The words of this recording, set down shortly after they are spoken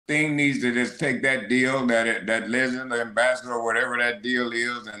Sting needs to just take that deal, that legend, the ambassador, whatever that deal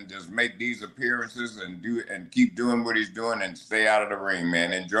is, and just make these appearances and keep doing what he's doing and stay out of the ring,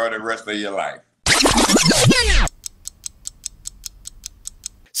 man. Enjoy the rest of your life.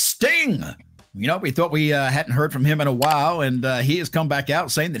 Sting. You know, we thought we hadn't heard from him in a while, and he has come back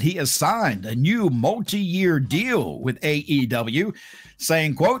out saying that he has signed a new multi-year deal with AEW,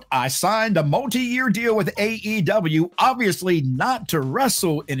 saying, quote, "I signed a multi-year deal with AEW, obviously not to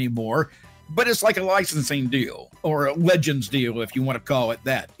wrestle anymore, but it's like a licensing deal or a Legends deal, if you want to call it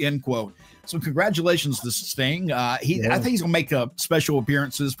that," end quote. So congratulations to Sting. I think he's going to make special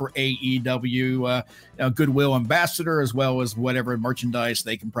appearances for AEW, Goodwill Ambassador, as well as whatever merchandise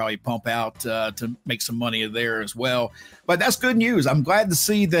they can probably pump out to make some money there as well. But that's good news. I'm glad to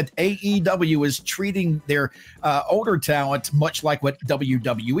see that AEW is treating their older talent much like what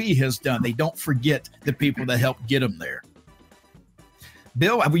WWE has done. They don't forget the people that helped get them there.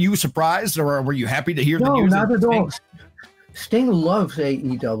 Bill, were you surprised or were you happy to hear the news? No, not at all. Sting loves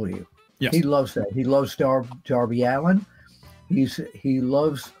AEW. Yes. He loves that. He loves Darby Allin. He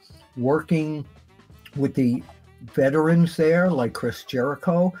loves working with the veterans there, like Chris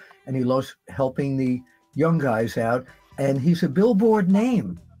Jericho, and he loves helping the young guys out. And he's a billboard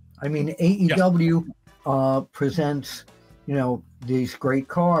name. I mean, AEW presents, you know, these great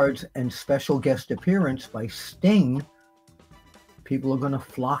cards and special guest appearance by Sting. People are going to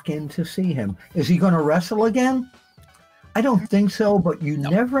flock in to see him. Is he going to wrestle again? I don't think so, but you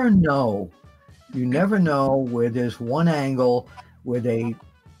never know. You never know where there's one angle where they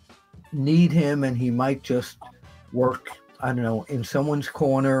need him and he might just work, I don't know, in someone's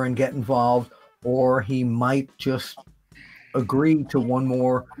corner and get involved, or he might just agree to one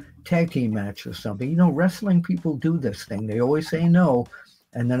more tag team match or something. You know, wrestling people do this thing. They always say no,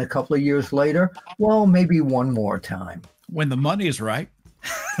 and then a couple of years later, well, maybe one more time. When the money is right.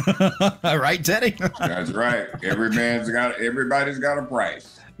 Right, Teddy? That's right. Everybody's got a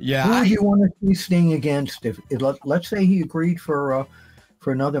price. Yeah. Who do you want to see Sting against? If let's say he agreed for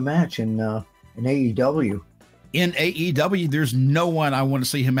another match in AEW. In AEW, there's no one I want to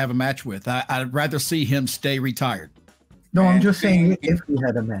see him have a match with. I'd rather see him stay retired. No, I'm just saying if he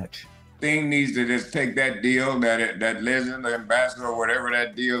had a match. Sting needs to just take that deal, that legend, the ambassador, whatever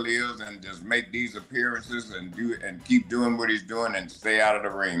that deal is, and just make these appearances and keep doing what he's doing and stay out of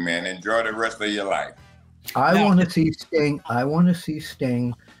the ring, man. Enjoy the rest of your life. I want to see Sting. I want to see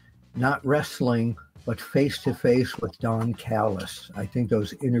Sting, not wrestling, but face to face with Don Callis. I think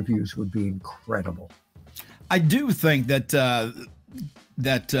those interviews would be incredible. I do think that I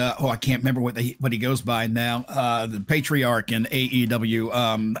can't remember what he goes by now. The patriarch in AEW.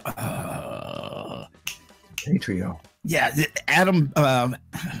 Patrio. Yeah, Adam.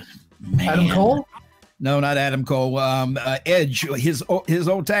 Adam Cole? No, not Adam Cole. Edge. His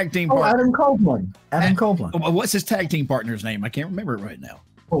old tag team. Oh, Adam Copeland. Adam Copeland. What's his tag team partner's name? I can't remember it right now.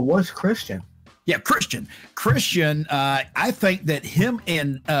 Oh, it was Christian. Yeah, Christian. I think that him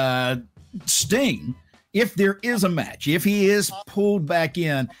and Sting, if there is a match, if he is pulled back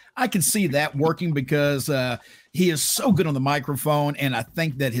in, I can see that working because he is so good on the microphone, and I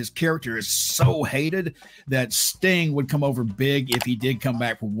think that his character is so hated that Sting would come over big if he did come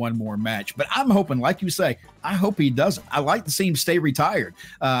back for one more match. But I'm hoping, like you say, I hope he doesn't. I like to see him stay retired.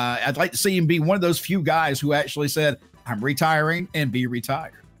 I'd like to see him be one of those few guys who actually said, "I'm retiring," and be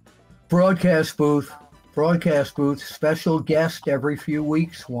retired. Broadcast booth, special guest every few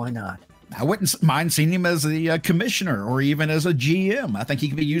weeks. Why not? I wouldn't mind seeing him as the commissioner or even as a GM. I think he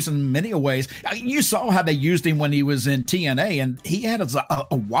could be used in many ways. You saw how they used him when he was in TNA, and he had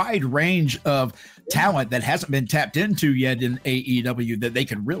a wide range of talent that hasn't been tapped into yet in AEW that they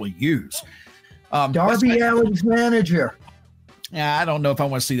could really use. Darby Allin's manager. Yeah, I don't know if I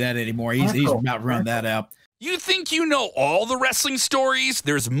want to see that anymore. He's about run that out. You think you know all the wrestling stories?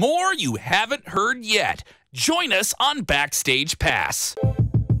 There's more you haven't heard yet. Join us on Backstage Pass.